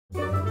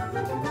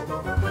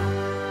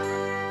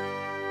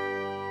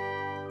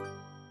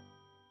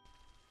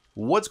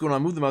What's going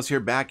on? Move the Mouse here,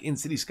 back in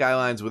City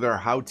Skylines with our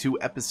how-to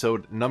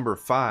episode number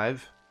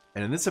 5.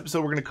 And in this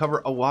episode, we're going to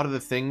cover a lot of the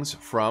things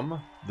from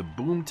the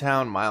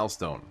Boomtown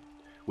milestone,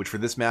 which for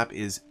this map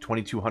is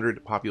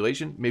 2200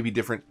 population. Maybe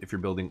different if you're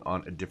building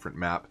on a different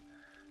map,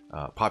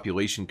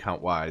 population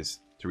count-wise,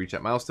 to reach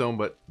that milestone,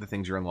 but the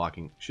things you're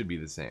unlocking should be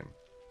the same.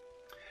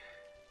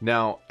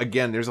 Now,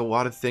 again, there's a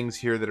lot of things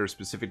here that are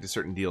specific to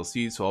certain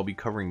DLCs, so I'll be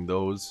covering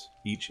those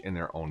each in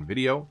their own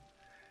video.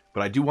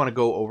 But I do want to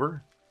go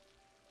over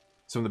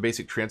some of the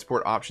basic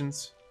transport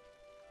options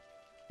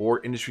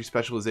or industry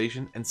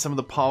specialization and some of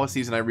the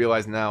policies. And I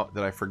realize now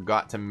that I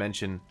forgot to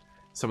mention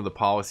some of the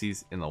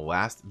policies in the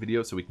last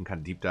video, so we can kind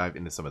of deep dive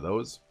into some of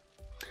those.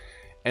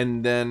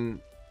 And then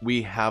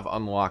we have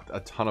unlocked a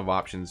ton of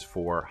options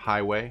for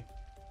highway,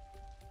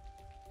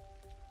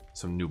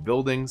 some new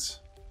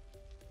buildings,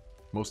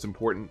 most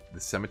important, the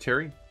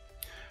cemetery.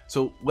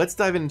 So let's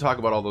dive in and talk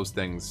about all those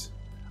things.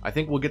 I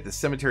think we'll get the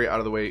cemetery out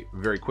of the way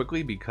very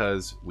quickly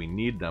because we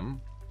need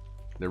them.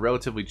 They're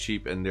relatively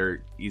cheap and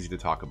they're easy to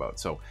talk about.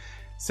 So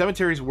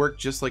cemeteries work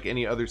just like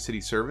any other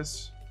city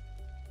service.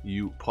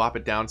 You plop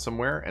it down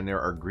somewhere and there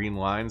are green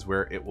lines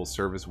where it will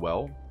service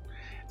well.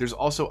 There's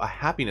also a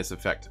happiness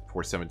effect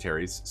for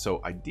cemeteries.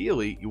 So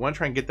ideally, you want to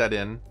try and get that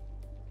in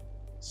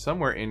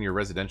somewhere in your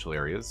residential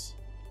areas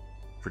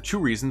for two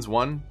reasons.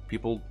 One,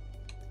 people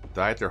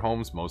die at their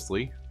homes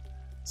mostly.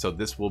 So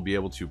this will be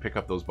able to pick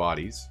up those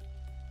bodies,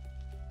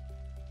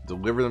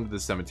 deliver them to the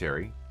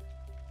cemetery.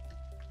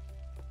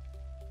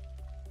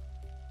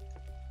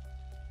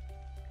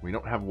 We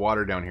don't have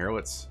water down here.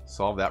 Let's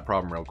solve that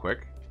problem real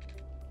quick.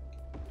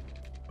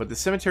 But the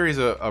cemetery is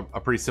a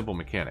pretty simple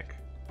mechanic.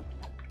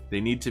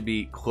 They need to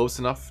be close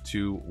enough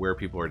to where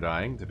people are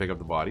dying to pick up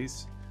the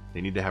bodies.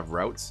 They need to have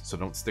routes, so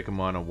don't stick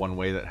them on a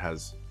one-way that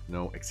has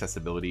no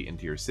accessibility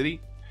into your city.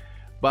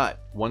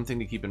 But one thing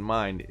to keep in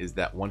mind is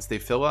that once they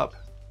fill up,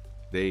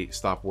 they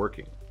stop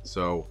working.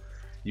 So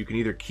you can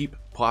either keep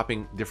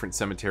plopping different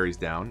cemeteries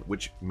down,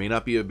 which may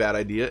not be a bad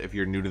idea if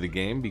you're new to the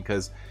game,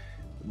 because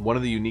one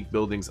of the unique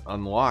buildings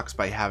unlocks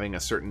by having a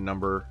certain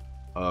number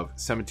of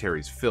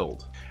cemeteries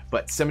filled.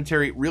 But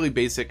cemetery, really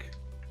basic.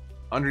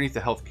 Underneath the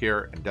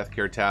healthcare and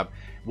deathcare tab,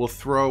 we'll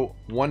throw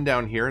one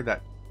down here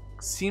that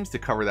seems to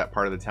cover that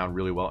part of the town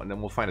really well, and then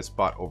we'll find a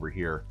spot over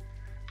here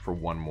for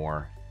one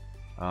more.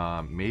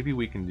 Maybe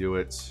we can do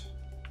it.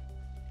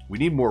 We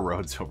need more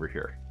roads over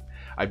here.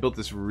 I built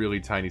this really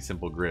tiny,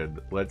 simple grid.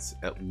 Let's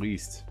at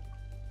least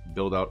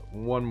build out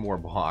one more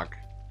block.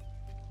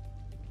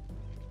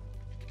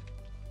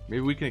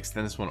 Maybe we can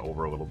extend this one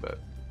over a little bit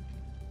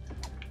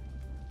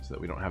so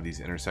that we don't have these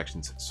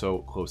intersections so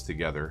close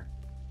together.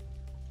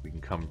 We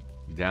can come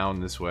down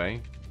this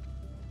way.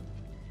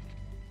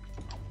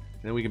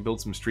 And then we can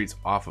build some streets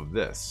off of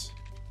this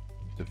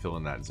to fill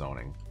in that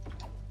zoning.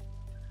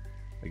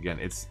 Again,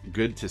 it's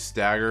good to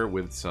stagger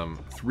with some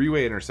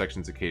three-way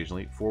intersections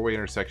occasionally. Four-way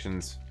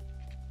intersections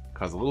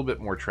cause a little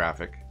bit more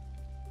traffic.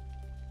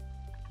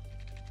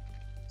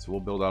 So we'll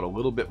build out a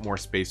little bit more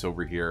space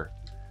over here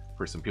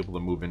for some people to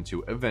move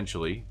into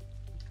eventually.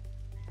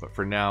 But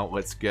for now,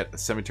 let's get a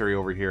cemetery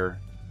over here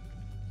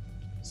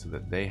so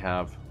that they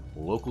have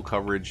local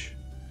coverage.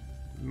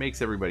 Makes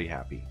everybody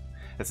happy.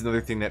 That's another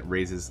thing that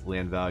raises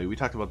land value. We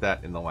talked about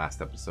that in the last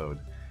episode.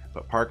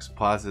 But parks,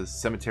 plazas,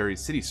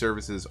 cemeteries, city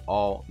services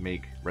all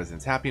make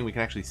residents happy. And we can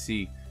actually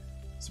see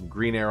some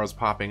green arrows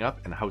popping up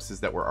and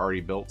houses that were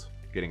already built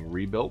getting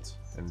rebuilt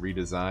and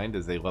redesigned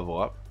as they level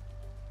up.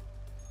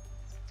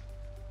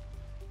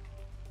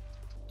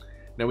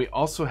 Now we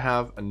also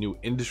have a new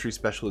industry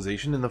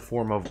specialization in the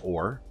form of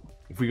ore.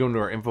 If we go into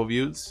our info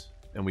views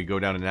and we go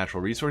down to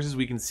natural resources,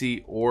 we can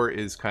see ore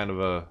is kind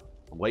of a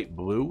light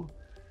blue.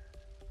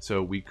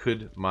 So we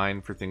could mine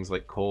for things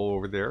like coal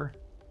over there.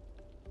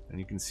 And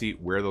you can see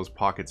where those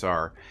pockets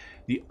are.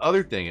 The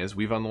other thing is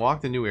we've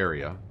unlocked a new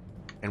area.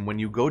 And when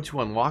you go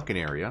to unlock an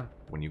area,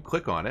 when you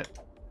click on it,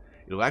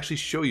 it'll actually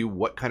show you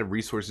what kind of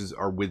resources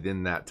are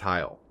within that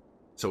tile.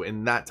 So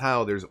in that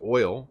tile, there's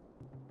oil,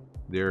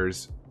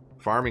 there's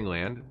farming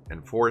land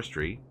and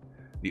forestry.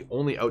 The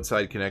only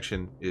outside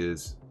connection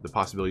is the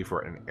possibility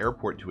for an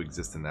airport to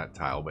exist in that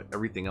tile, but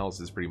everything else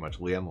is pretty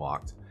much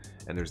landlocked,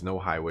 and there's no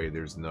highway,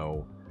 there's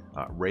no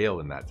rail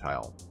in that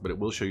tile, but it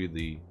will show you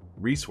the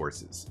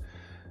resources.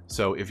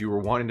 So if you were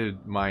wanting to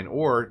mine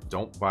ore,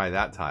 don't buy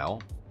that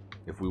tile.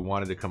 If we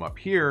wanted to come up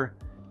here,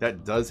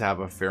 that does have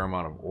a fair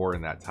amount of ore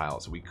in that tile,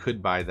 so we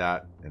could buy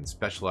that and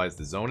specialize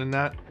the zone in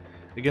that.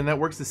 Again, that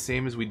works the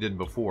same as we did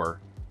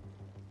before.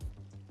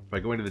 By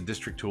going to the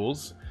district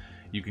tools,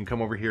 you can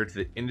come over here to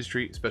the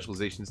industry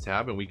specializations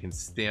tab and we can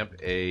stamp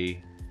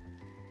a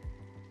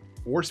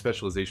ore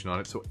specialization on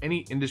it. So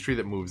any industry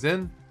that moves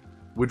in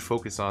would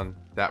focus on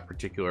that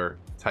particular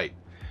type.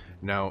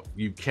 Now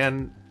you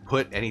can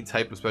put any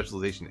type of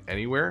specialization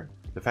anywhere.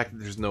 The fact that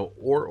there's no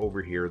ore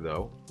over here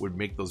though would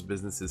make those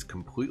businesses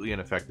completely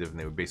ineffective, and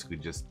they would basically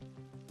just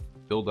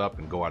build up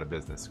and go out of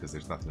business because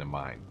there's nothing to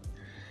mine.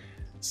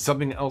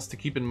 Something else to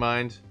keep in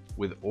mind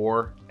with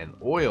ore and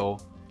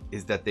oil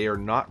is that they are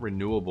not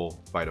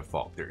renewable by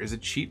default. There is a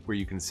cheat where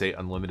you can say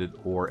unlimited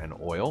ore and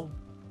oil,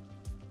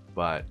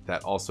 but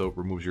that also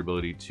removes your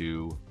ability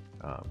to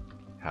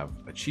have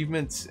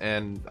achievements,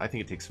 and I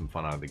think it takes some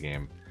fun out of the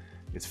game.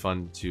 It's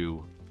fun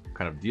to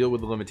kind of deal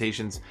with the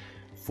limitations.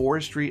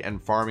 Forestry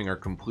and farming are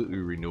completely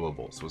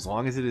renewable, so as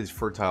long as it is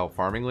fertile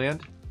farming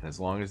land, and as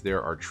long as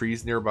there are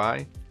trees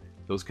nearby,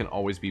 those can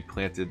always be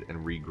planted and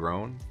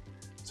regrown.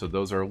 So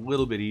those are a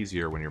little bit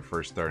easier when you're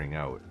first starting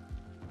out.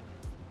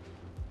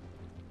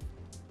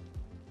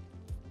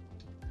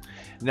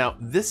 Now,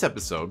 this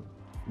episode,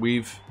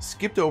 we've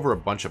skipped over a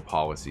bunch of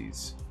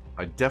policies.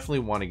 I definitely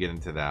want to get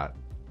into that,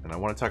 and I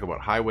want to talk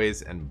about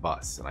highways and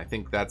bus, and I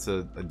think that's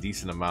a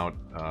decent amount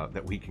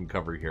that we can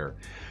cover here.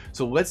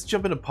 So let's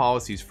jump into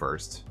policies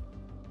first.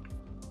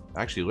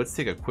 Actually, let's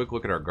take a quick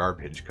look at our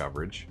garbage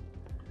coverage.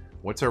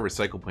 What's our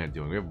recycle plant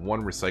doing? We have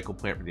one recycle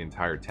plant for the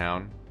entire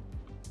town,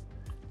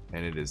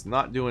 and it is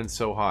not doing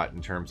so hot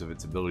in terms of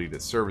its ability to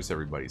service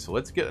everybody. So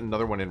let's get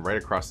another one in right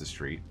across the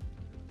street,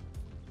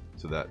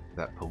 so that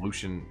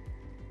pollution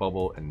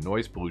bubble and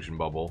noise pollution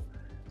bubble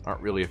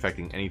aren't really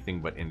affecting anything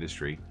but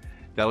industry.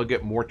 That'll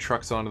get more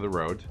trucks onto the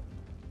road.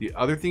 The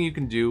other thing you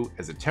can do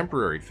as a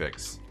temporary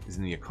fix is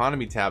in the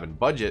economy tab and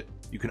budget,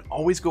 you can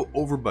always go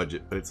over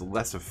budget, but it's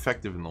less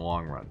effective in the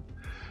long run.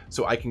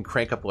 So I can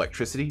crank up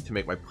electricity to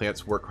make my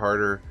plants work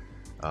harder,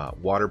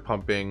 water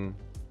pumping.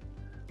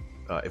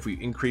 If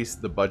we increase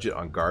the budget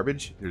on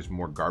garbage, there's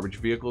more garbage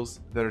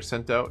vehicles that are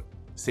sent out.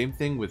 Same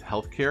thing with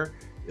healthcare.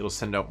 It'll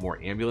send out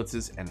more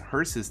ambulances and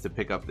hearses to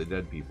pick up the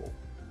dead people.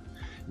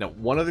 Now,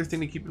 one other thing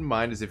to keep in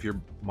mind is if you're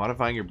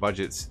modifying your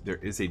budgets, there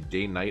is a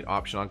day-night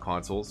option on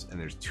consoles, and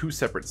there's 2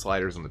 separate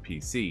sliders on the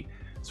PC.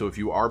 So if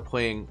you are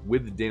playing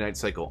with the day-night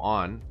cycle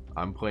on,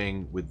 I'm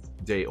playing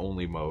with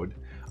day-only mode,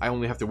 I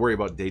only have to worry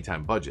about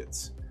daytime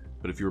budgets.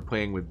 But if you were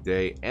playing with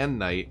day and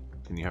night,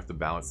 then you have to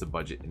balance the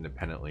budget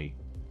independently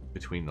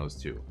between those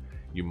two.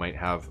 You might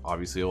have,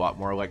 obviously, a lot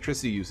more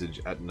electricity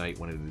usage at night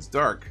when it is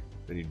dark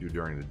than you do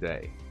during the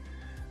day.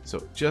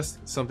 So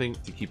just something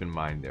to keep in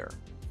mind there.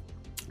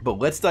 But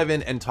let's dive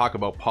in and talk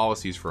about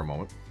policies for a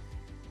moment.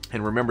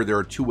 And remember, there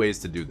are 2 ways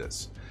to do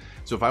this.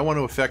 So if I want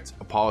to affect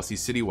a policy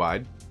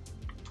citywide,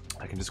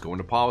 I can just go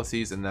into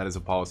policies, and that is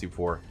a policy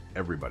for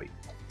everybody.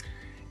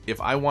 If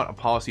I want a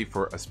policy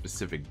for a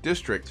specific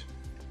district,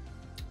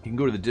 you can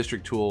go to the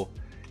district tool,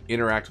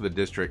 interact with the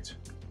district,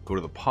 go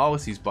to the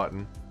policies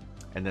button,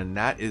 and then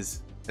that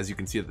is, as you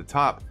can see at the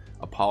top,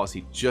 a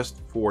policy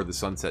just for the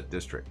Sunset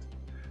District.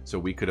 So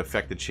we could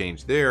affect the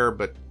change there,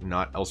 but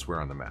not elsewhere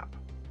on the map.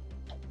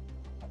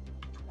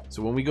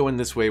 So when we go in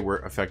this way, we're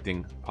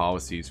affecting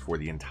policies for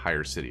the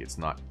entire city. It's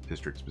not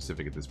district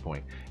specific at this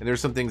point. And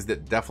there's some things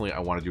that definitely I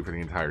want to do for the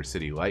entire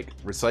city, like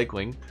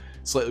recycling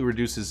slightly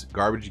reduces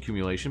garbage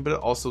accumulation, but it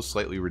also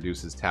slightly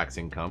reduces tax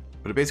income.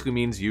 But it basically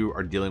means you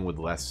are dealing with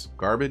less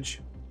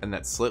garbage, and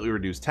that slightly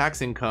reduced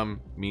tax income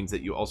means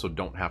that you also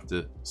don't have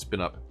to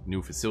spin up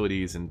new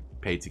facilities and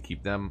pay to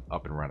keep them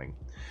up and running.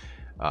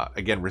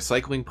 Again,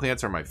 recycling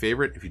plants are my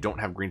favorite. If you don't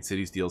have Green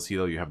Cities DLC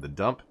though, you have the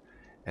dump,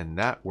 and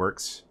that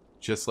works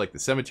just like the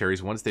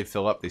cemeteries. Once they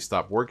fill up, they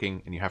stop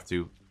working, and you have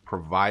to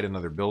provide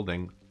another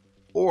building,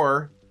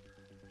 or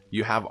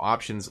you have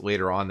options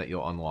later on that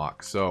you'll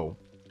unlock. So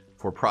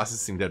for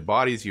processing dead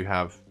bodies, you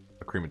have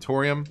a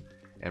crematorium,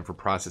 and for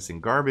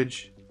processing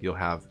garbage, you'll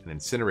have an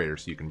incinerator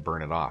so you can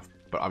burn it off.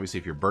 But obviously,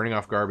 if you're burning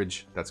off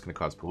garbage, that's going to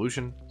cause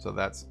pollution, so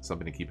that's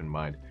something to keep in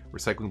mind.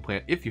 Recycling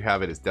plant, if you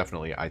have it, is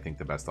definitely, I think,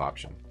 the best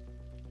option.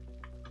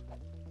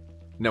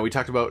 Now, we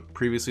talked about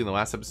previously in the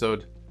last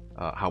episode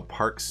how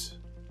parks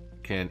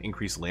can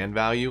increase land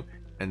value,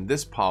 and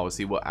this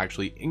policy will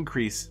actually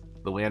increase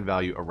the land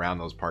value around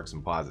those parks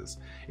and plazas.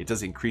 It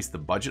does increase the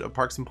budget of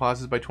parks and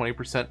plazas by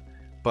 20%,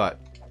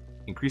 but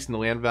increasing the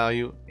land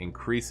value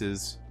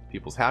increases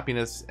people's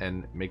happiness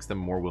and makes them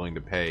more willing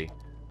to pay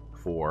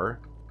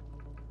for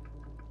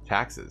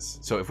taxes.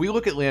 So if we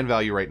look at land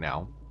value right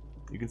now,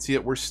 you can see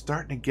that we're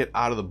starting to get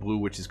out of the blue,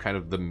 which is kind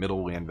of the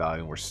middle land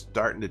value, and we're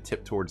starting to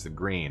tip towards the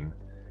green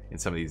in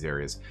some of these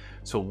areas.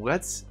 So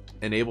let's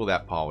enable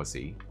that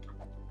policy,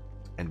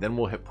 and then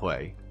we'll hit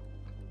play.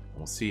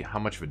 We'll see how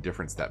much of a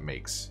difference that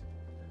makes.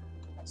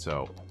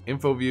 So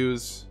info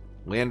views,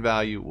 land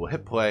value, we'll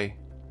hit play,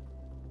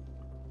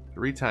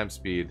 3 times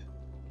speed.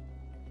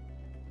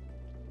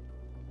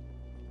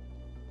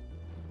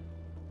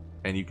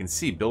 And you can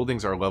see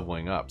buildings are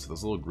leveling up. So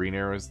those little green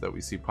arrows that we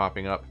see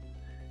popping up,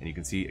 and you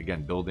can see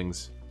again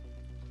buildings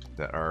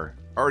that are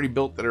already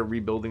built that are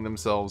rebuilding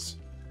themselves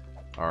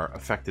are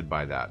affected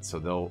by that. So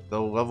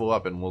they'll level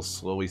up, and we'll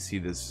slowly see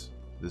this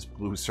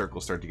blue circle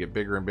start to get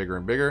bigger and bigger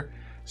and bigger,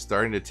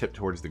 starting to tip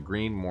towards the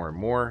green more and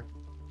more.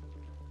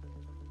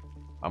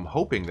 I'm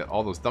hoping that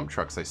all those dump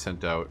trucks I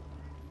sent out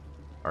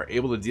are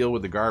able to deal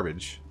with the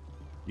garbage.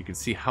 You can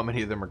see how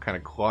many of them are kind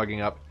of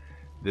clogging up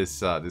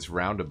this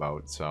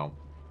roundabout. So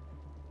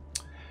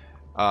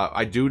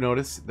I do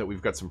notice that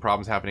we've got some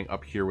problems happening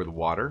up here with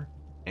water.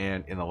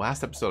 And in the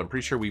last episode, I'm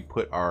pretty sure we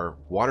put our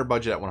water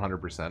budget at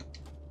 100%.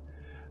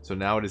 So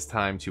now it is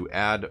time to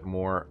add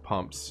more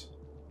pumps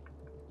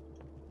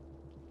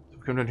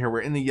Come down here.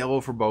 We're in the yellow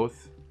for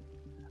both.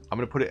 I'm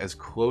going to put it as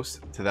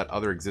close to that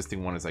other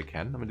existing one as I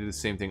can. I'm going to do the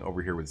same thing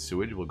over here with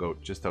sewage. We'll go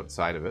just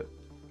outside of it.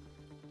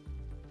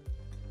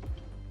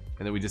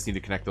 And then we just need to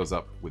connect those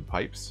up with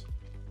pipes.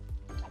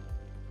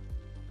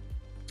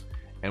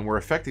 And we're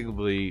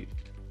effectively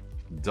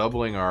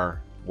doubling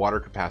our water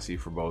capacity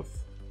for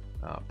both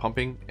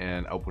pumping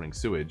and outputting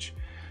sewage.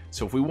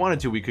 So if we wanted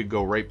to, we could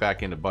go right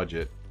back into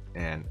budget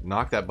and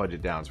knock that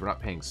budget down so we're not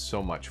paying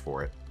so much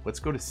for it. Let's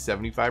go to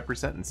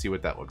 75% and see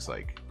what that looks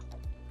like.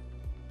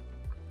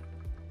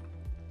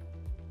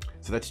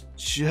 So that's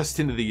just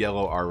into the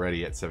yellow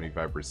already at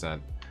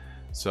 75%.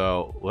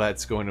 So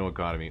let's go into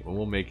economy and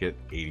we'll make it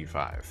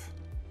 85.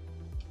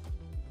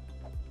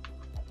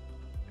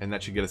 And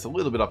that should get us a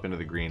little bit up into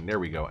the green. There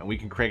we go. And we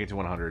can crank it to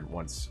 100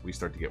 once we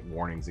start to get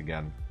warnings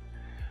again.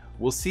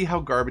 We'll see how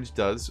garbage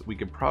does. We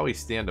could probably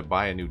stand to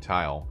buy a new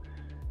tile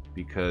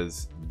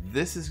because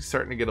this is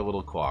starting to get a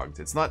little clogged.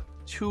 It's not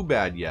too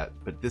bad yet,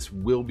 but this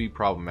will be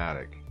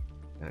problematic.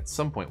 And at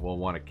some point we'll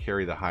want to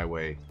carry the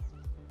highway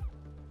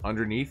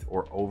underneath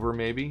or over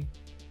maybe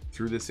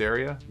through this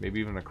area, maybe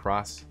even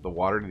across the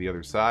water to the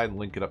other side and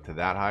link it up to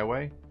that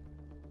highway.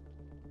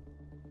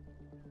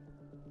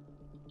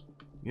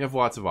 You have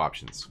lots of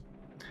options.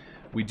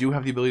 We do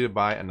have the ability to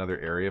buy another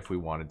area if we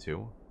wanted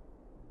to.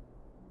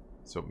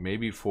 So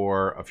maybe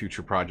for a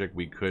future project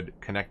we could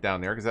connect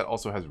down there because that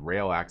also has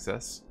rail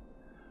access,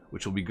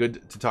 which will be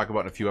good to talk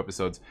about in a few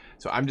episodes.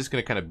 So I'm just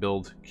going to kind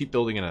of keep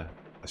building in a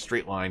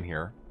straight line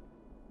here.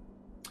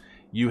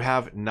 You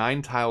have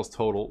 9 tiles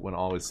total when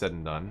all is said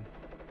and done.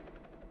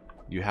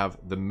 You have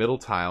the middle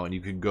tile and you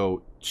could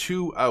go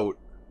 2 out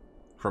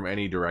from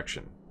any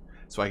direction.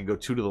 So I can go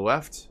 2 to the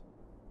left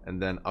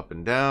and then up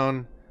and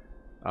down,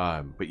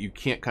 but you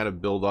can't kind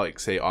of build, like,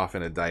 say, off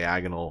in a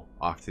diagonal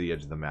off to the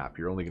edge of the map.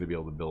 You're only going to be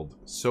able to build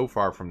so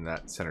far from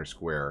that center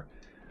square,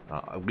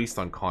 at least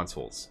on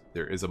consoles.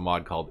 There is a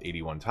mod called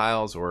 81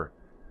 tiles, or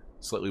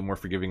slightly more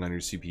forgiving on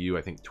your CPU,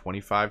 I think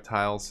 25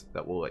 tiles,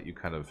 that will let you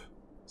kind of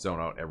zone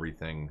out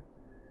everything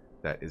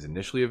that is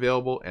initially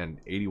available, and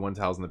 81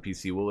 tiles on the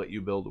PC will let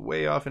you build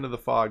way off into the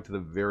fog to the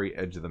very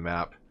edge of the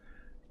map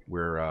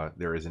where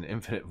there is an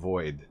infinite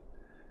void.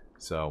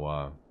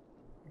 So,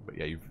 but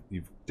yeah,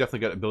 you've definitely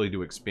got ability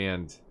to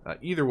expand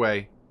either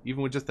way.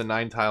 Even with just the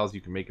 9 tiles,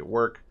 you can make it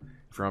work.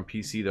 If you're on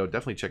PC, though,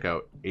 definitely check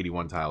out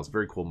 81 tiles.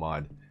 Very cool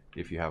mod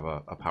if you have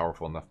a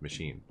powerful enough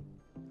machine.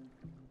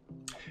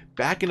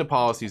 Back into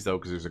policies, though,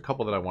 because there's a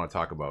couple that I want to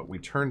talk about. We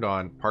turned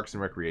on Parks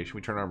and Recreation.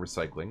 We turned on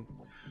Recycling.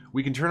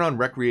 We can turn on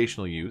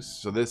recreational use.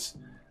 So this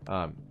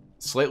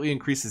slightly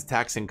increases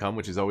tax income,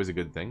 which is always a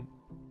good thing.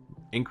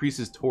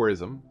 Increases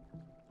tourism.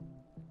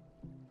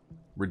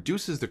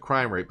 Reduces the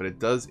crime rate, but it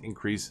does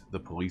increase the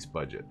police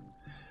budget.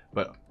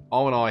 But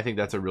all in all, I think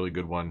that's a really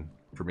good one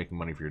for making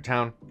money for your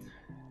town.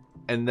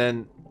 And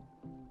then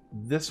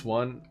this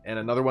one and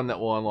another one that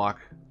we'll unlock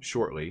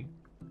shortly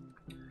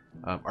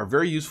are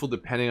very useful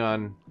depending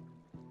on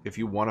if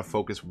you want to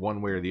focus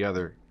one way or the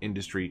other,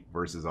 industry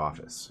versus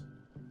office.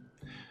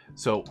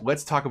 So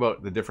let's talk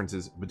about the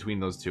differences between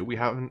those two. We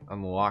haven't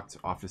unlocked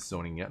office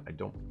zoning yet, I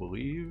don't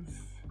believe.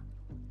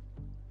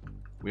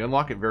 We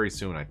unlock it very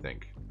soon, I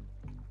think.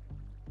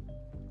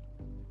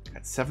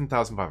 At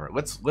 7,500.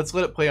 Let's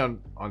let it play on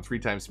 3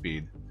 times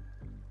speed.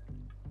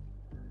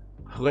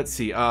 Let's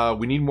see.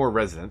 We need more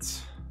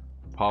residents.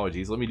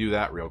 Apologies. Let me do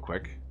that real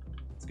quick.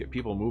 Let's get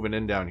people moving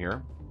in down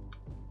here.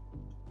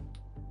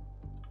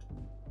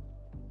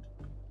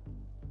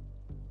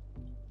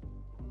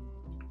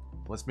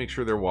 Let's make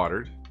sure they're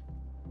watered.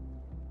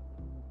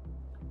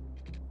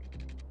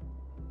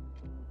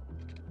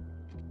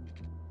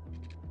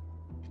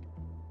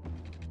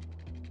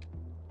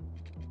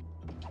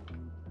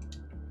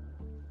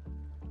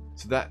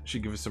 So that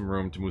should give us some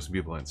room to move some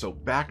people in. So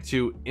back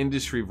to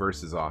industry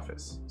versus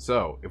office.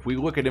 So if we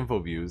look at info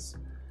views,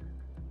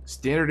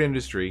 standard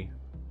industry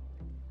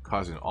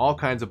causing all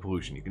kinds of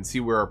pollution. You can see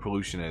where our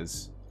pollution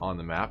is on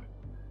the map.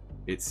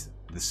 It's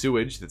the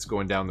sewage that's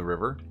going down the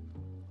river.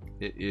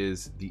 It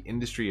is the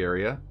industry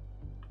area.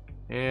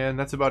 And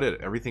that's about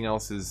it. Everything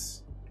else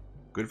is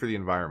good for the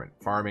environment.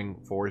 Farming,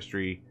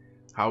 forestry,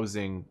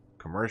 housing,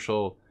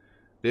 commercial.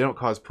 They don't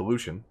cause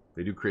pollution.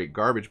 They do create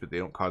garbage, but they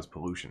don't cause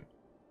pollution.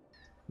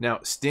 Now,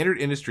 standard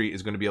industry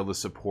is going to be able to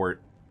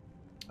support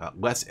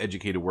less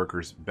educated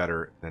workers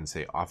better than,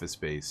 say, office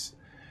space.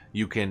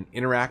 You can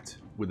interact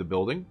with the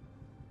building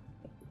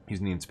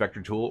using the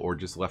inspector tool or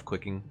just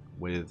left-clicking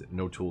with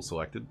no tool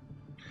selected.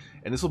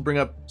 And this will bring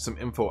up some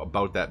info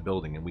about that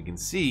building. And we can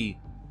see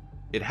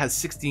it has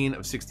 16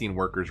 of 16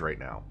 workers right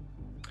now.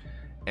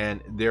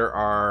 And there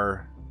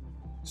are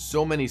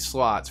so many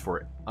slots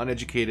for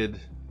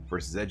uneducated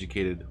versus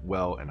educated,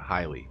 well, and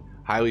highly.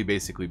 Highly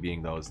basically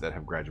being those that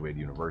have graduated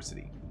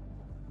university.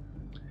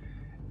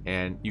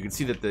 And you can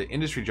see that the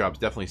industry jobs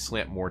definitely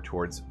slant more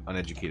towards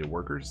uneducated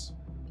workers.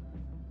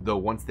 Though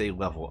once they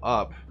level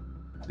up,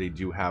 they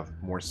do have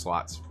more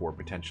slots for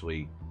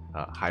potentially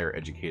higher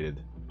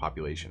educated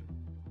population.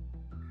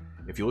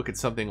 If you look at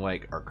something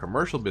like our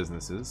commercial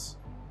businesses,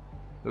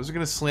 Those are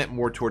going to slant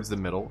more towards the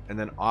middle, and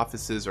then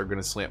offices are going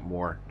to slant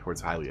more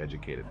towards highly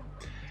educated.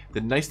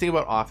 The nice thing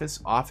about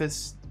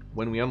office,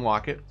 when we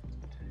unlock it,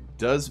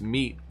 does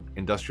meet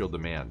industrial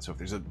demand. So if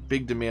there's a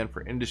big demand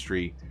for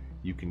industry,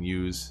 you can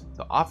use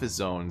the office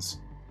zones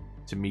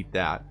to meet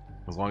that.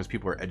 As long as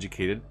people are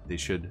educated, they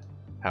should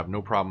have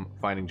no problem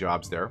finding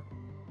jobs there.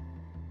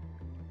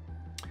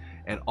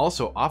 And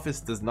also, office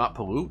does not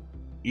pollute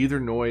either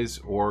noise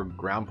or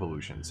ground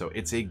pollution. So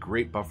it's a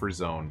great buffer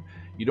zone.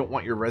 You don't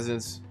want your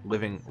residents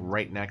living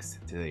right next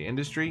to the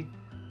industry,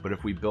 but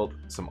if we built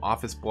some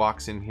office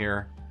blocks in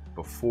here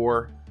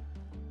before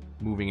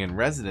moving in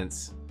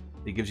residents,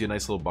 it gives you a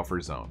nice little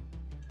buffer zone.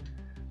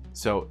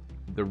 So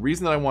the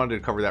reason that I wanted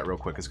to cover that real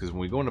quick is because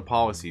when we go into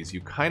policies, you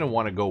kind of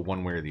want to go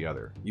one way or the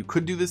other. You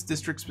could do this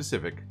district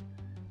specific,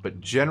 but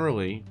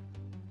generally,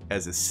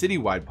 as a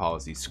citywide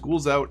policy,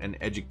 schools out and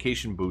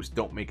education boost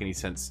don't make any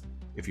sense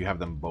if you have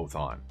them both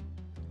on.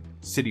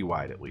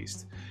 Citywide, at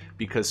least.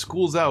 Because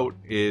schools out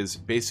is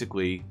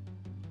basically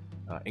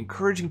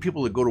encouraging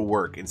people to go to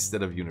work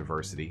instead of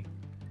university,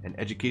 and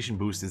education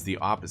boost is the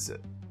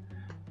opposite.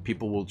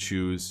 People will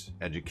choose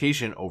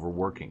education over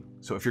working.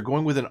 So if you're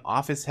going with an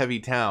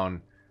office-heavy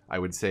town, I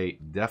would say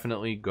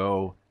definitely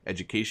go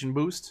education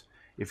boost.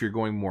 If you're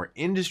going more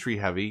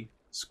industry-heavy,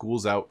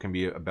 schools out can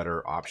be a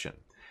better option.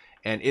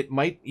 And it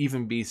might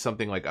even be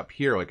something like up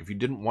here, like if you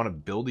didn't want to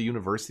build a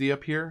university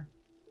up here,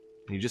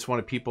 and you just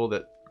wanted people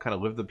that kind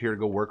of lived up here to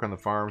go work on the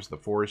farms, the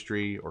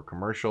forestry, or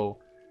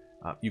commercial,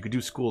 you could do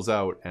schools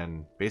out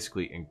and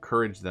basically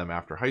encourage them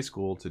after high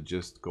school to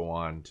just go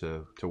on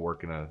to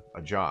work in a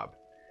job.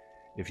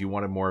 If you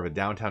wanted more of a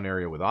downtown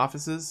area with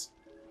offices,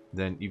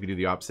 then you could do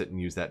the opposite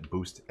and use that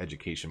boost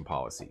education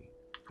policy.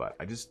 But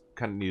I just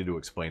kind of needed to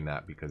explain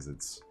that because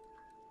it's,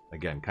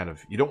 again, kind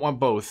of, you don't want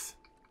both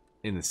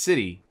in the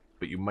city,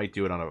 but you might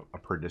do it on a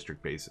per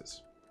district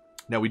basis.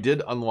 Now, we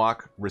did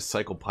unlock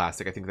recycled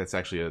plastic. I think that's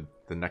actually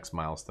the next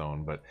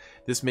milestone, but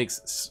this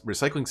makes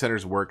recycling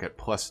centers work at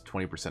plus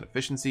 20%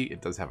 efficiency.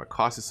 It does have a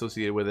cost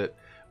associated with it,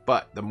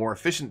 but the more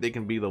efficient they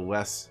can be, the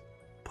less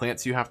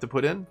plants you have to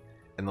put in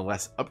and the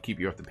less upkeep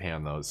you have to pay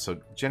on those. So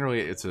generally,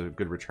 it's a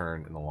good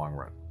return in the long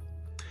run.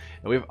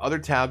 And we have other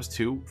tabs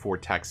too for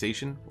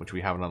taxation, which we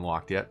haven't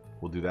unlocked yet.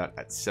 We'll do that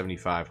at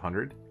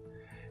 7,500.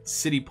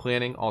 City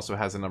planning also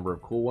has a number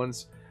of cool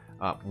ones.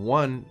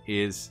 One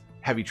is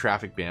heavy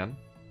traffic ban.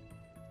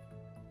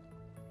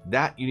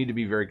 That you need to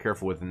be very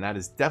careful with, and that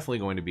is definitely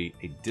going to be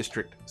a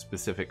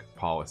district-specific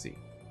policy.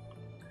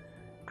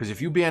 Because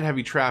if you ban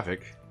heavy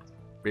traffic,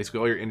 basically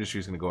all your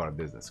industry is going to go out of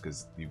business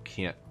because you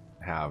can't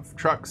have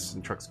trucks,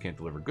 and trucks can't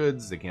deliver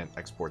goods. They can't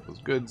export those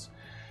goods.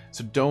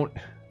 So don't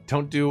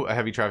do a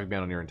heavy traffic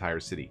ban on your entire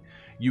city.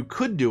 You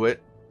could do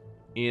it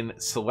in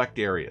select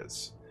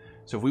areas.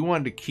 So if we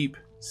wanted to keep,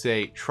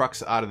 say,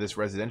 trucks out of this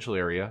residential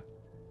area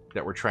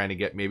that we're trying to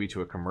get maybe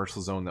to a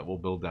commercial zone that we'll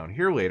build down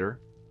here later,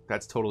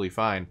 that's totally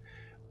fine.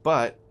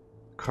 But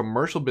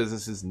commercial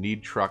businesses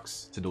need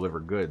trucks to deliver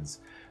goods.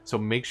 So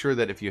make sure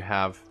that if you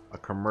have a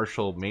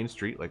commercial main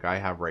street like I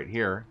have right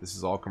here, this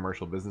is all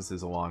commercial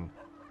businesses along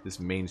this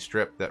main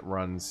strip that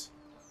runs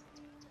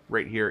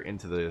right here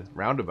into the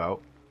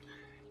roundabout.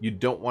 You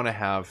don't want to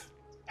have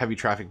heavy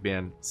traffic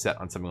ban set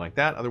on something like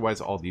that.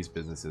 Otherwise, all these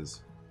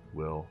businesses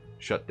will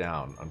shut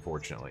down,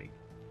 unfortunately.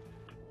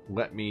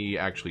 Let me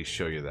actually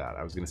show you that.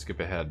 I was going to skip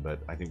ahead, but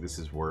I think this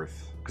is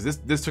worth, because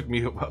this took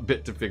me a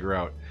bit to figure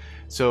out.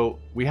 So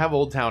we have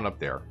Old Town up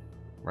there,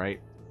 right?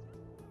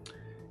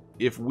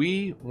 If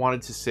we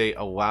wanted to, say,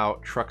 allow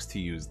trucks to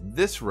use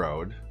this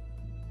road,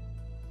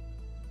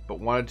 but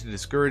wanted to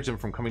discourage them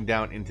from coming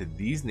down into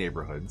these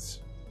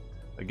neighborhoods,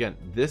 again,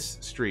 this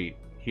street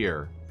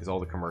here is all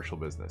the commercial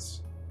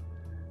business.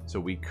 So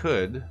we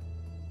could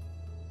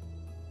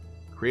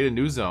create a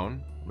new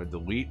zone. I'm going to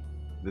delete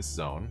this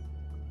zone.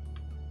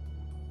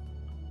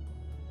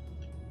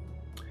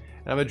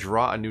 And I'm going to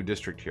draw a new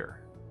district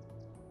here.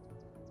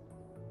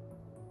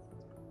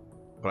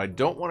 But I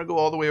don't want to go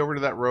all the way over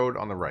to that road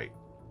on the right,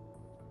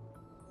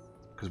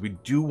 because we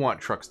do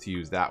want trucks to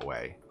use that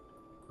way.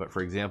 But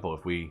for example,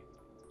 if we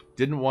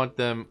didn't want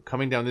them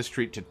coming down this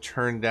street to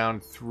turn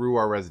down through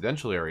our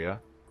residential area,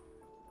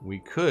 we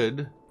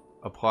could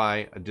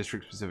apply a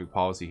district-specific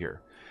policy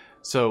here.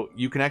 So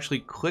you can actually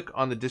click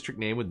on the district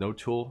name with no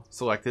tool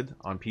selected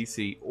on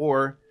PC,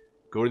 or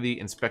go to the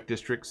Inspect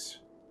Districts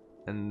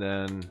and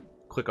then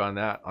click on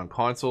that on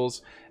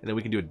consoles, and then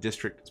we can do a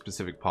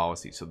district-specific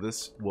policy. So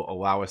this will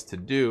allow us to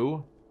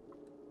do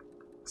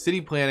city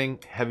planning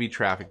heavy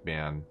traffic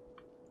ban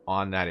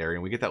on that area,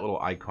 and we get that little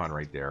icon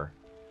right there,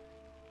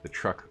 the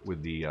truck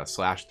with the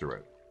slash through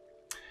it.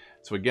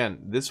 So again,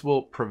 this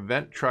will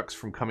prevent trucks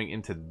from coming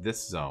into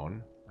this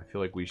zone. I feel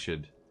like we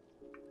should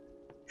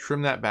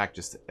trim that back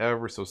just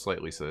ever so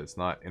slightly so that it's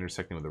not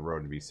intersecting with the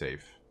road to be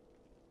safe.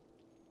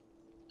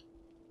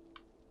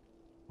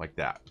 Like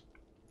that.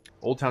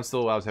 Old Town still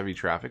allows heavy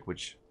traffic,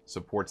 which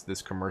supports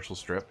this commercial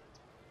strip.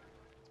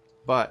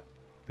 But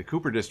the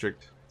Cooper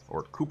District,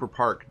 or Cooper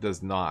Park,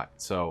 does not.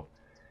 So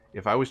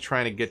if I was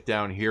trying to get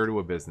down here to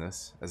a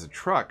business as a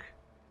truck,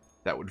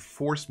 that would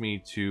force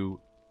me to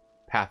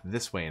path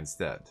this way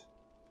instead.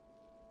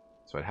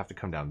 So I'd have to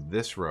come down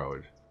this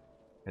road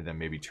and then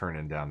maybe turn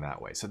in down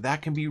that way. So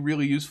that can be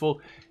really useful.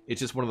 It's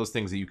just one of those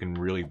things that you can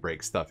really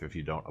break stuff if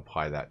you don't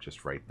apply that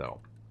just right, though.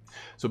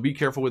 So be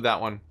careful with that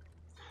one.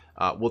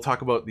 We'll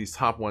talk about these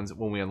top ones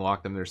when we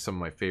unlock them. There's some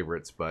of my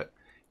favorites, but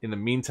in the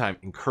meantime,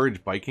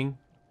 encourage biking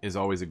is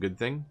always a good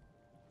thing.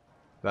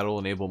 That'll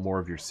enable more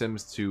of your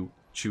Sims to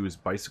choose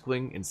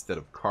bicycling instead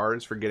of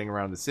cars for getting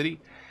around the city.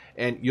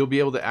 And you'll be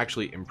able to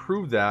actually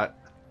improve that.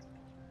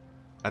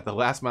 At the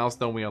last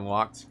milestone we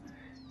unlocked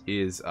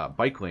is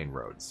bike lane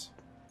roads.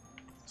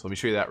 So let me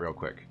show you that real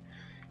quick.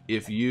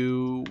 If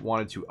you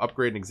wanted to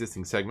upgrade an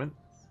existing segment,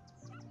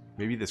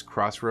 maybe this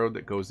crossroad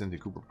that goes into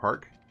Cooper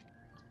Park,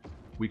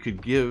 we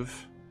could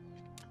give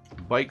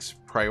bikes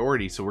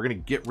priority. So we're going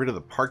to get rid of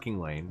the parking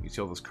lane. You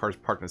see all those cars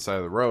parked on the side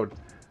of the road.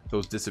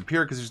 Those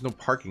disappear because there's no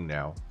parking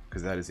now,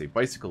 because that is a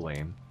bicycle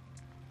lane.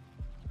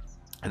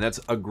 And that's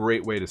a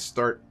great way to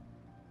start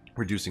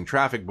reducing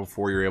traffic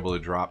before you're able to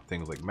drop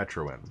things like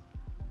Metro in.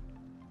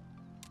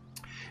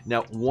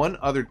 Now, one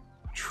other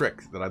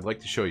trick that I'd like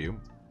to show you,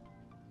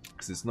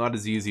 because it's not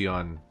as easy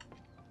on...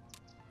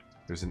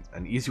 There's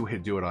an easy way to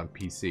do it on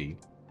PC.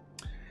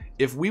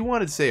 If we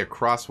wanted, say, a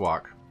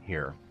crosswalk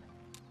here,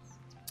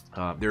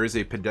 there is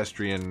a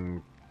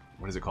pedestrian...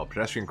 What is it called?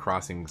 Pedestrian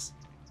crossings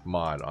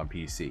mod on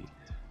PC.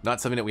 Not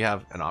something that we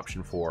have an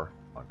option for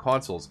on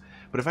consoles.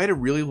 But if I had a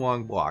really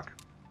long block,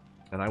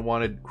 and I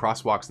wanted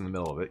crosswalks in the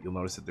middle of it, you'll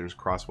notice that there's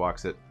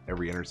crosswalks at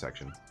every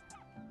intersection.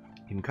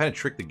 You can kind of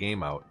trick the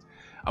game out.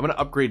 I'm going to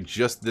upgrade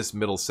just this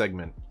middle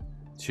segment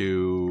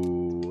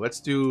to, let's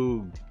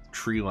do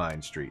tree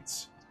line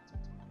streets.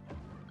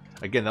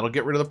 Again, that'll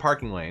get rid of the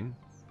parking lane.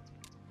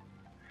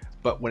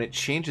 But when it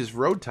changes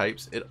road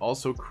types, it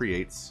also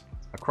creates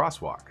a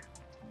crosswalk.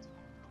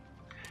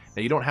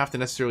 Now, you don't have to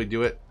necessarily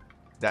do it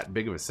that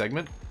big of a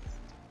segment.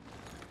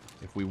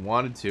 If we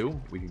wanted to,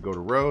 we could go to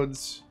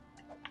roads.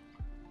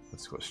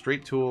 Let's go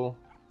straight tool.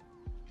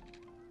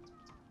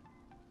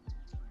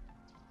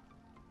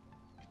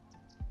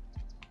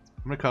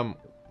 I'm going to come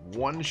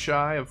one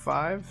shy of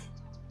 5.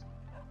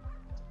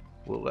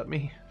 Will it let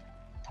me?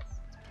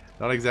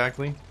 Not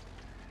exactly.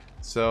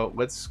 So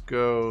let's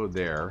go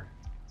there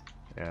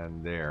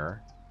and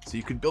there. So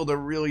you could build a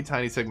really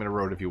tiny segment of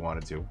road if you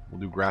wanted to.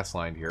 We'll do grass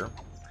lined here.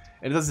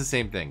 And it does the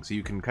same thing. So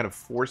you can kind of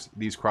force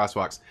these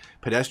crosswalks.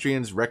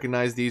 Pedestrians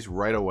recognize these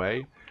right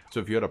away. So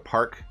if you had a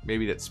park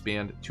maybe that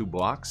spanned 2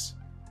 blocks,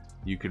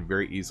 you could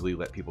very easily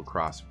let people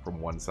cross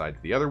from one side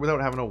to the other without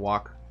having to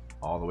walk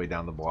all the way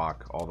down the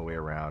block, all the way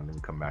around,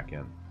 and come back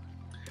in.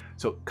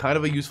 So kind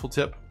of a useful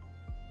tip,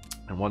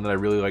 and one that I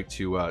really like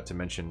to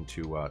mention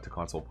to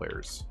console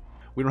players.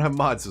 We don't have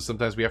mods, so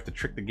sometimes we have to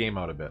trick the game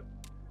out a bit.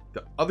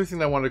 The other thing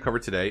that I wanted to cover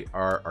today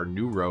are our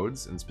new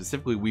roads, and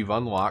specifically we've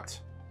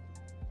unlocked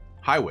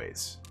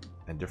highways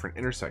and different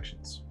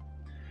intersections.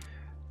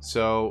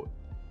 So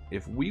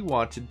if we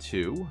wanted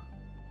to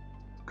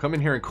come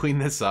in here and clean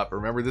this up,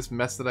 remember this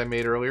mess that I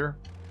made earlier?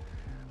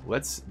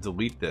 Let's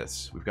delete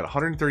this. We've got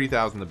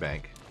 130,000 in the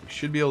bank. We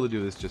should be able to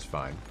do this just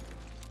fine.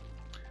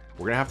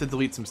 We're going to have to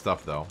delete some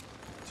stuff, though.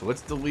 So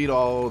let's delete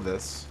all of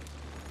this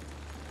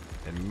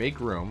and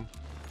make room.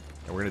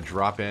 And we're going to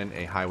drop in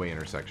a highway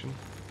intersection.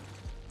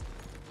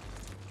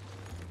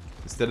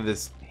 Instead of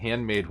this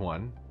handmade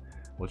one,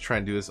 let's try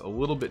and do this a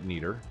little bit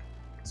neater.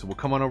 So we'll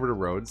come on over to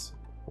roads.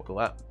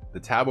 The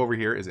tab over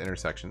here is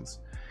intersections.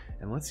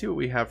 And let's see what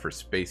we have for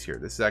space here.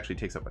 This actually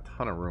takes up a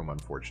ton of room,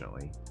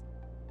 unfortunately.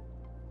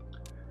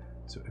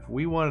 So if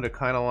we wanted to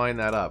kind of line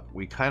that up,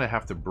 we kind of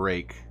have to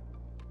break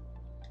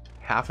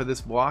half of this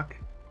block,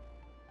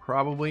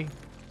 probably.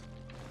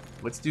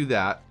 Let's do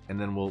that, and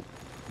then we'll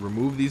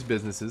remove these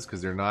businesses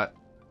because they're not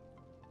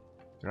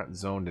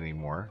zoned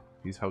anymore.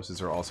 These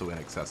houses are also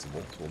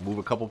inaccessible. So we'll move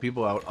a couple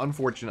people out,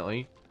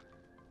 unfortunately.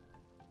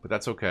 But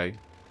that's okay.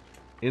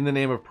 In the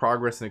name of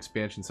progress and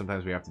expansion,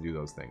 sometimes we have to do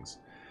those things.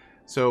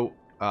 So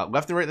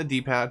left and right in the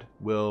D-pad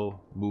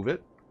will move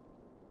it.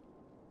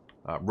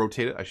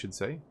 Rotate it, I should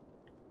say.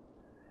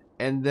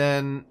 And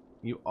then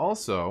you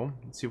also,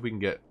 let's see if we can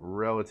get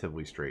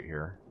relatively straight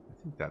here.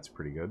 I think that's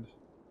pretty good.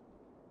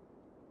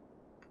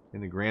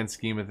 In the grand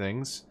scheme of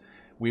things,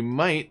 we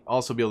might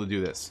also be able to do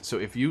this. So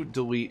if you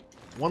delete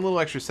one little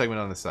extra segment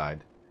on the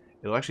side,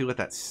 it'll actually let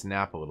that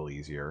snap a little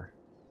easier.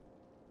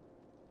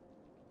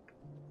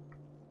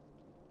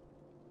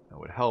 That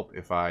would help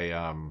if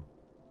I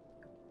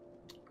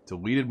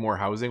deleted more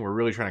housing. We're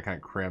really trying to kind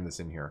of cram this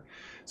in here.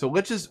 So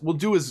we'll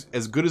do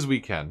as good as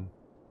we can.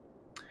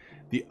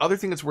 The other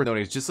thing that's worth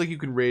noting is just like you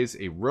could raise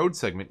a road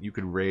segment, you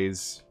could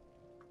raise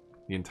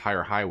the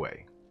entire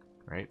highway,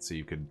 right? So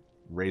you could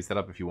raise that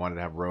up if you wanted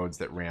to have roads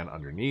that ran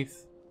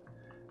underneath.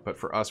 But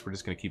for us, we're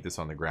just going to keep this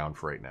on the ground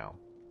for right now.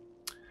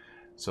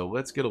 So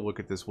let's get a look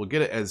at this. We'll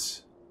get it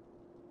as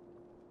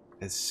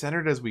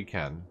centered as we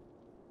can.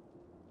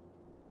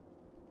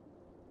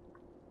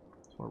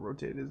 Just want to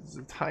rotate it. There's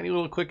a tiny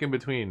little click in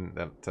between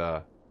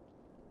that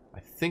I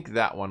think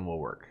that one will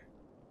work.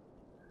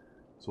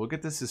 So we'll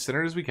get this as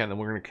centered as we can, then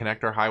we're going to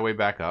connect our highway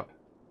back up.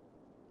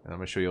 And I'm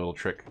going to show you a little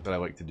trick that I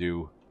like to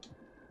do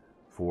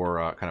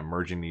for kind of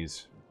merging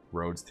these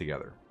roads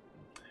together.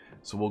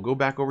 So we'll go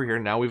back over here.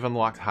 Now we've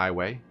unlocked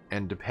highway,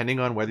 and depending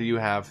on whether you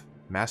have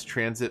mass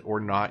transit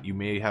or not, you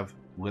may have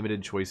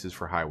limited choices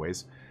for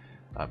highways.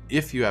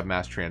 If you have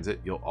mass transit,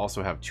 you'll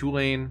also have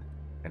 2-lane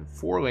and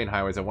 4-lane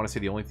highways. I want to say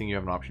the only thing you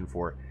have an option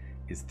for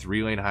is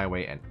 3-lane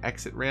highway and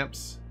exit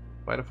ramps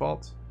by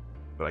default,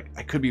 but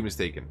I could be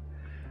mistaken.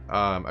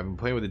 I've been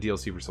playing with the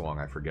DLC for so long,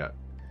 I forget.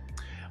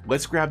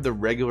 Let's grab the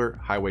regular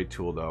highway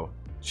tool though.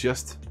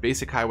 Just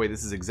basic highway.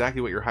 This is exactly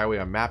what your highway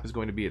on map is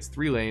going to be. It's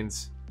 3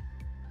 lanes.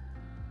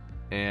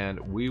 And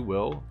we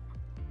will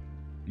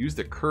use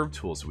the curve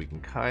tool so we can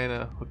kind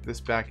of hook this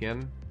back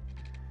in.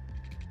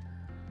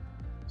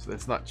 So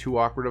that's not too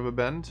awkward of a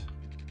bend.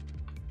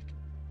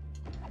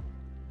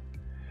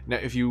 Now,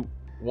 if you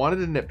wanted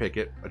to nitpick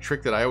it, a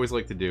trick that I always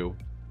like to do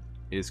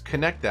is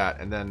connect that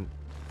and then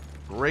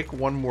break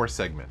one more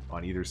segment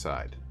on either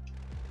side.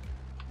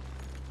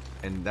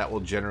 And that will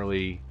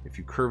generally, if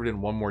you curve it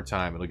in one more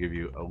time, it'll give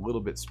you a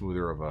little bit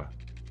smoother of a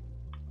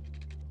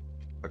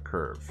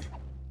curve.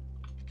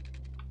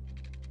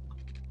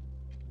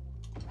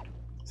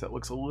 So that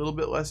looks a little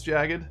bit less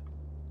jagged.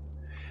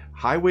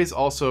 Highways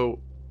also,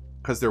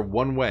 because they're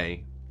one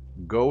way,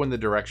 go in the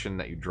direction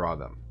that you draw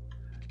them.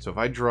 So if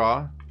I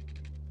draw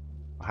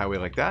a highway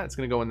like that, it's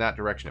going to go in that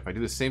direction. If I do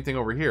the same thing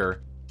over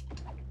here,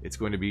 it's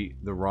going to be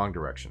the wrong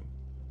direction.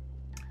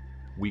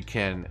 We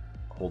can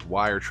hold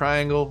Y or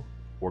triangle,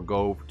 or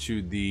go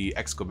to the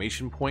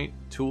exclamation point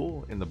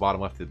tool in the bottom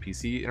left of the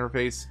PC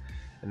interface,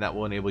 and that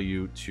will enable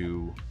you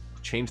to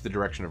change the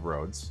direction of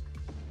roads.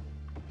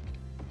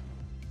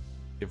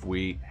 If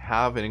we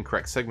have an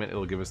incorrect segment,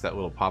 it'll give us that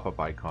little pop-up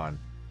icon,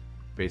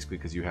 basically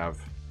because you have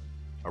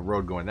a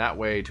road going that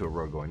way to a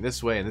road going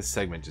this way, and this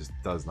segment just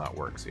does not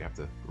work, so you have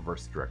to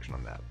reverse the direction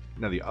on that.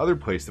 Now the other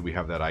place that we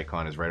have that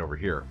icon is right over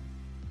here.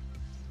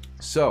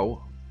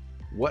 So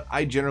what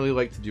I generally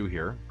like to do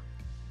here,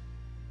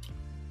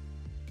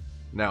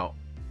 now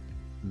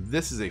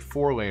this is a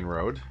 4-lane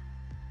road,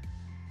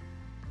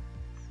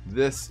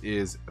 this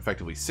is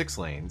effectively 6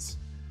 lanes.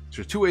 So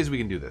there's 2 ways we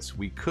can do this.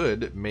 We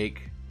could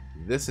make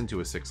this into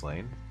a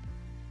 6-lane,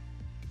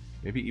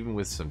 maybe even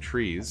with some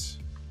trees,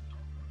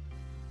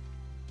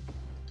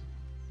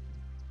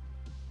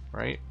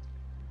 right?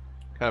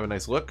 Kind of a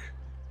nice look.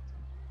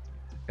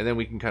 And then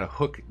we can kind of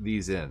hook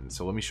these in.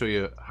 So let me show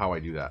you how I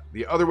do that.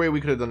 The other way we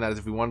could have done that is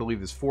if we wanted to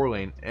leave this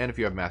 4-lane, and if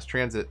you have mass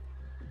transit,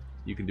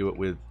 you can do it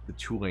with the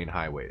 2-lane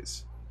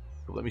highways.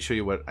 But let me show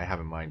you what I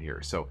have in mind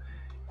here. So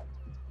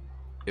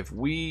if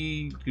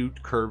we do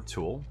curve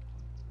tool,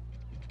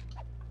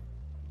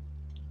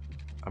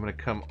 I'm going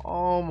to come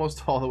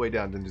almost all the way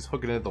down, then just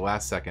hook it in at the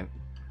last second.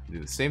 Do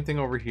the same thing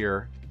over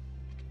here.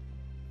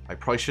 I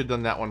probably should have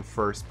done that one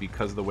first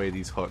because of the way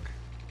these hook.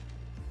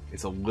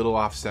 It's a little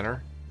off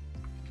center.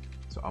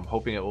 So I'm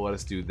hoping it will let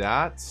us do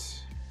that.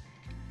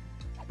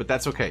 But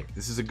that's okay.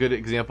 This is a good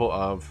example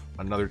of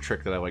another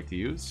trick that I like to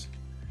use.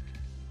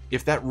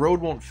 If that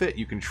road won't fit,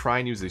 you can try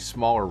and use a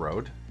smaller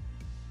road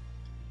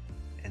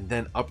and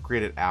then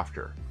upgrade it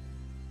after.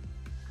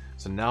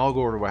 So now I'll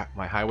go over to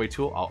my highway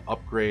tool. I'll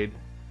upgrade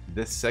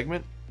this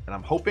segment, and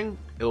I'm hoping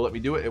it'll let me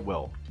do it. It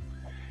will.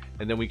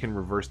 And then we can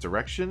reverse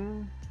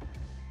direction.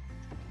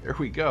 There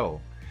we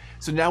go.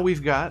 So now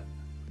we've got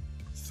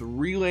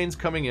 3 lanes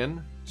coming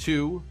in,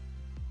 2,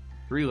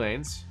 3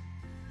 lanes.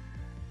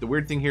 The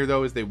weird thing here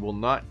though is they will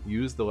not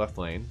use the left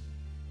lane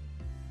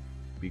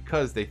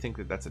because they think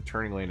that that's a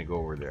turning lane to go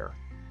over there.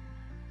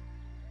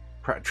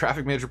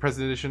 Traffic Manager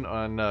Present Edition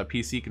on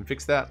PC can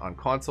fix that. On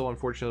console,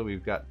 unfortunately,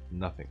 we've got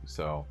nothing.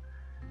 So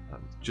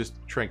just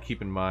try and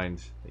keep in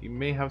mind that you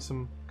may have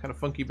some kind of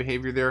funky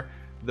behavior there,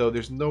 though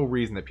there's no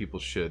reason that people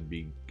should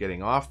be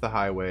getting off the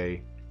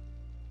highway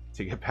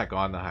to get back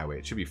on the highway.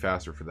 It should be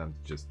faster for them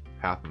to just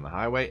path on the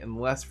highway,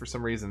 unless for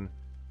some reason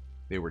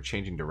they were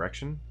changing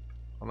direction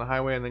on the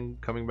highway and then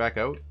coming back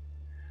out.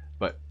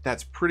 But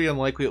that's pretty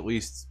unlikely, at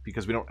least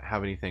because we don't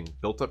have anything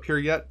built up here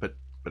yet, but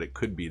it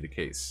could be the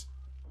case.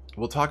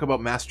 We'll talk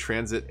about mass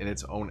transit in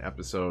its own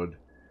episode,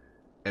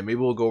 and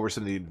maybe we'll go over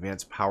some of the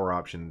advanced power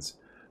options.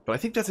 But I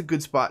think that's a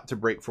good spot to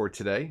break for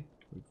today.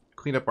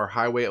 Clean up our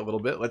highway a little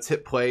bit. Let's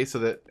hit play so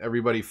that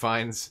everybody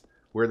finds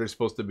where they're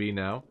supposed to be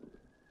now.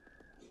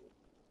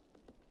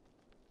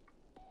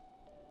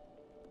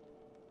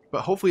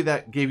 But hopefully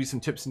that gave you some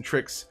tips and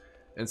tricks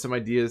and some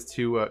ideas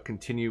to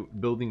continue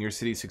building your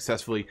city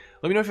successfully.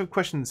 Let me know if you have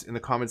questions in the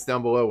comments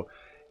down below.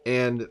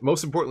 And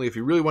most importantly, if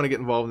you really want to get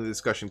involved in the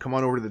discussion, come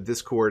on over to the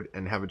Discord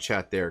and have a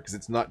chat there, because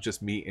it's not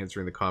just me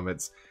answering the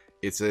comments.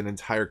 It's an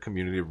entire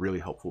community of really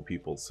helpful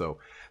people. So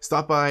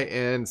stop by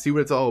and see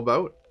what it's all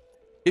about.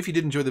 If you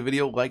did enjoy the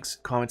video, likes,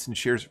 comments, and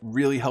shares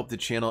really help the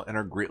channel and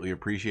are greatly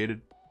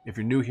appreciated. If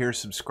you're new here,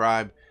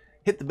 subscribe.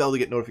 Hit the bell to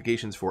get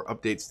notifications for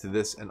updates to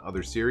this and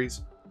other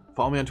series.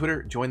 Follow me on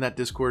Twitter, join that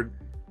Discord.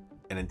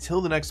 And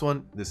until the next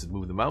one, this is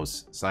Move the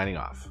Mouse, signing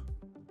off.